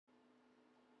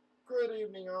Good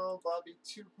evening, all. Bobby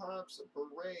Two Pops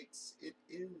Berates. It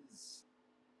is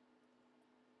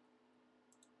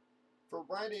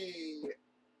Friday,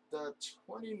 the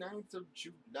 29th of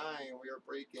July. We are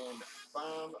breaking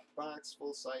bomb box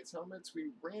full size helmets. We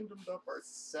randomed up our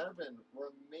 7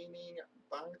 remaining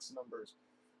box numbers.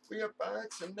 We have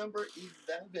box number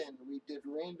 11. We did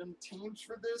random teams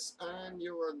for this on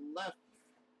your left.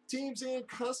 Teams and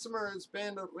customers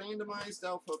been randomized,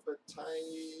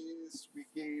 alphabetized. We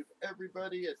gave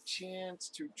everybody a chance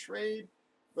to trade.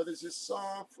 But as you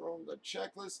saw from the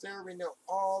checklist there, we know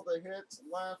all the hits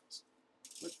left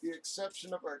with the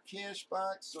exception of our cash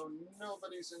box. So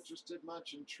nobody's interested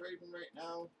much in trading right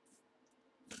now.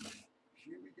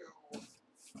 Here we go.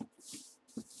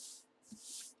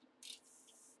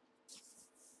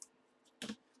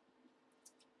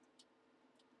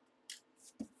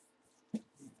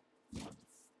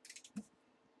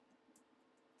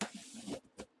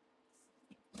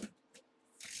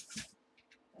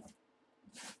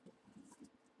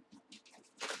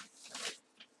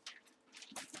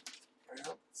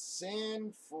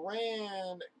 San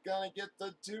Fran gonna get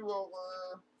the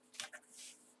do-over.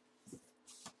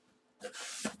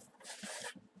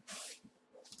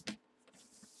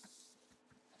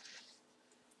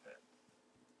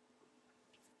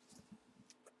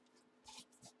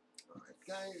 Alright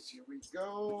guys, here we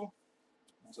go.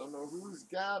 Don't know who's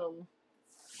got them.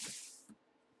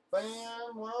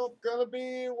 Bam! Well, gonna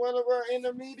be one of our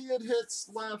intermediate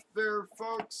hits left there,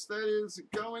 folks. That is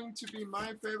going to be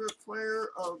my favorite player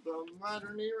of the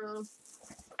modern era,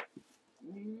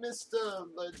 Mr.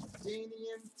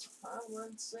 LaDainian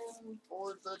Tomlinson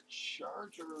for the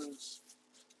Chargers.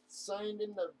 Signed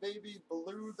in the baby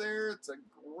blue there. It's a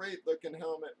great looking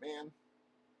helmet, man.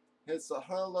 Has the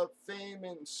Hall of Fame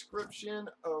inscription.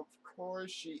 Of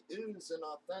course, she is an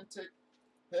authentic.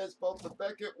 Has both the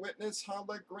Beckett Witness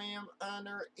hologram on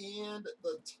her and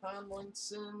the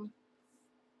Tomlinson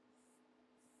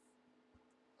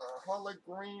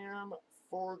hologram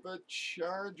for the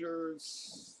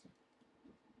Chargers.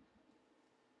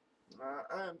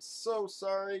 I'm so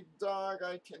sorry, dog.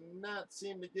 I cannot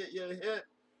seem to get you a hit.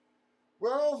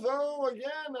 Well, though,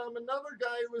 again, I'm another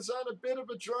guy who was on a bit of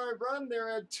a dry run there.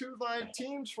 Had 2 live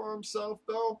teams for himself,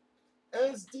 though.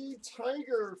 SD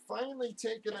Tiger finally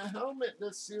taking a helmet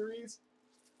this series.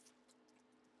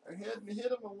 I hadn't hit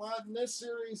him a lot in this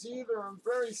series either. I'm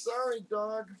very sorry,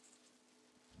 dog.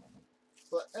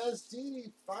 But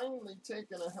SD finally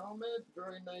taking a helmet.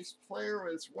 Very nice player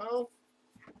as well.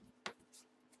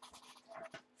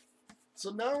 So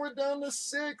now we're down to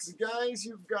 6, guys.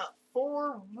 You've got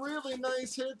 4 really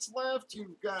nice hits left.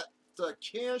 You've got the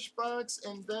cash box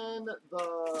and then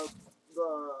the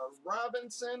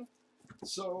Robinson.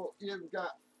 So you've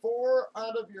got 4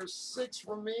 out of your 6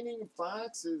 remaining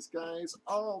boxes, guys.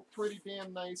 All pretty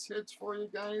damn nice hits for you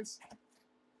guys.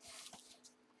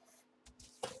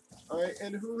 Alright,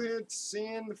 and who hit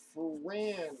San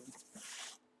Fran?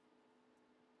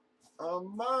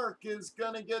 Mark is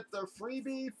going to get the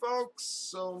freebie, folks.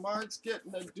 So Mark's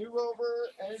getting a do-over.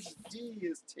 SD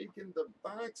is taking the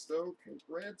box, though.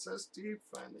 Congrats, SD.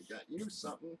 Finally got you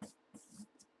something.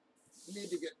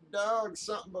 Need to get dog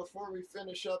something before we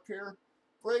finish up here.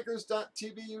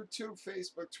 Breakers.tv, YouTube,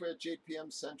 Facebook, Twitch, 8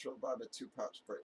 p.m. Central, Bob at 2 Pops Break.